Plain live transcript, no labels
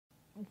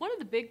One of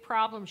the big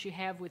problems you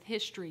have with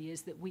history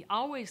is that we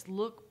always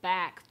look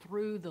back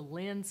through the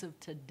lens of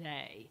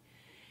today.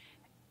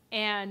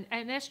 And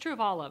that's true of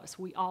all of us.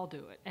 We all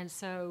do it. And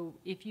so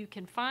if you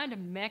can find a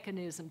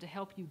mechanism to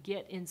help you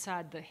get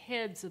inside the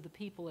heads of the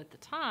people at the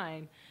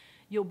time,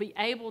 you'll be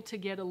able to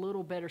get a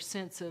little better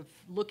sense of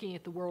looking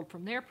at the world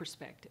from their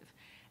perspective.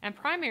 And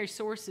primary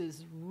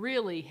sources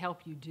really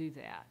help you do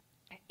that.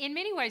 In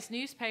many ways,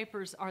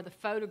 newspapers are the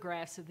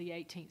photographs of the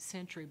 18th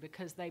century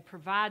because they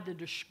provide the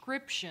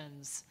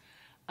descriptions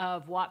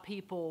of what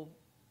people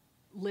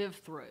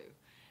lived through.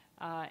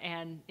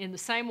 And in the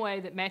same way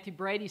that Matthew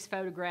Brady's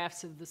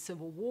photographs of the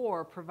Civil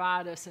War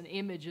provide us an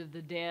image of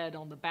the dead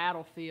on the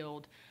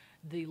battlefield,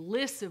 the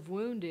lists of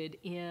wounded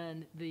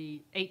in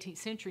the 18th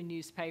century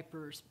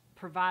newspapers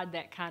provide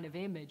that kind of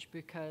image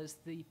because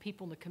the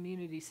people in the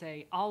community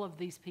say, all of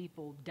these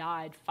people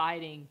died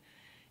fighting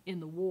in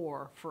the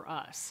war for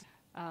us.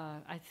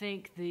 I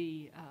think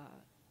the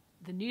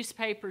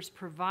newspapers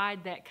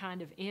provide that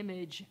kind of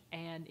image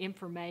and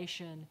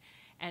information.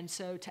 And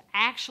so to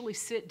actually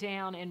sit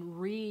down and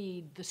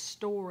read the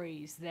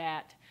stories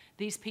that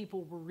these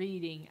people were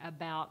reading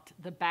about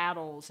the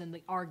battles and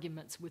the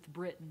arguments with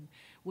Britain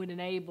would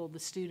enable the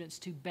students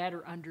to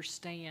better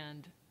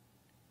understand,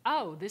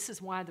 oh, this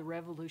is why the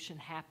revolution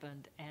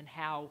happened and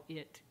how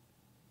it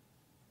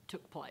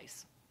took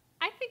place.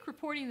 I think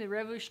reporting the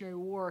Revolutionary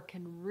War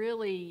can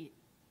really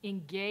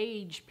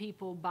engage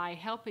people by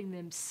helping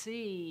them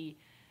see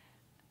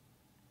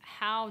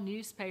how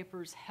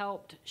newspapers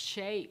helped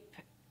shape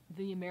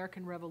the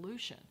American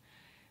Revolution,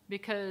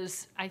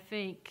 because I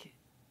think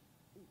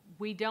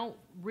we don't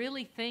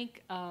really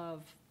think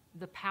of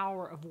the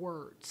power of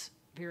words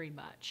very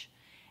much.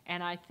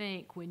 And I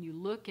think when you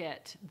look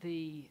at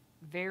the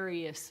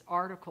various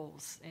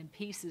articles and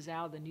pieces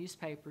out of the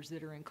newspapers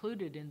that are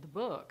included in the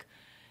book,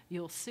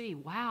 you'll see,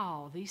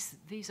 wow,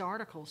 these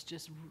articles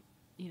just,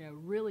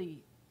 really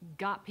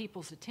got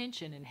people's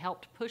attention and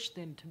helped push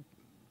them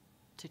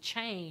to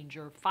change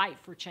or fight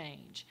for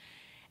change.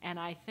 And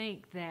I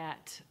think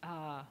that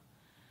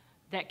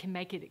that can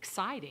make it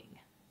exciting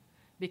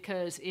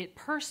because it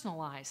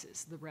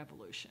personalizes the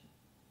revolution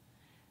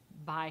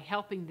by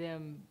helping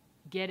them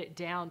get it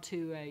down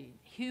to a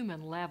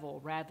human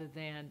level rather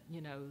than,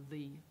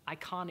 the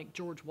iconic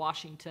George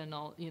Washington,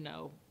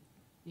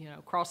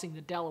 crossing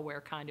the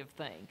Delaware kind of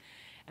thing.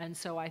 And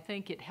so I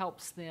think it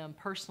helps them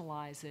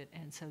personalize it,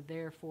 and so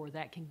therefore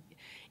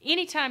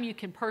anytime you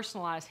can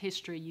personalize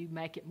history, you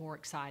make it more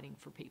exciting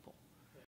for people.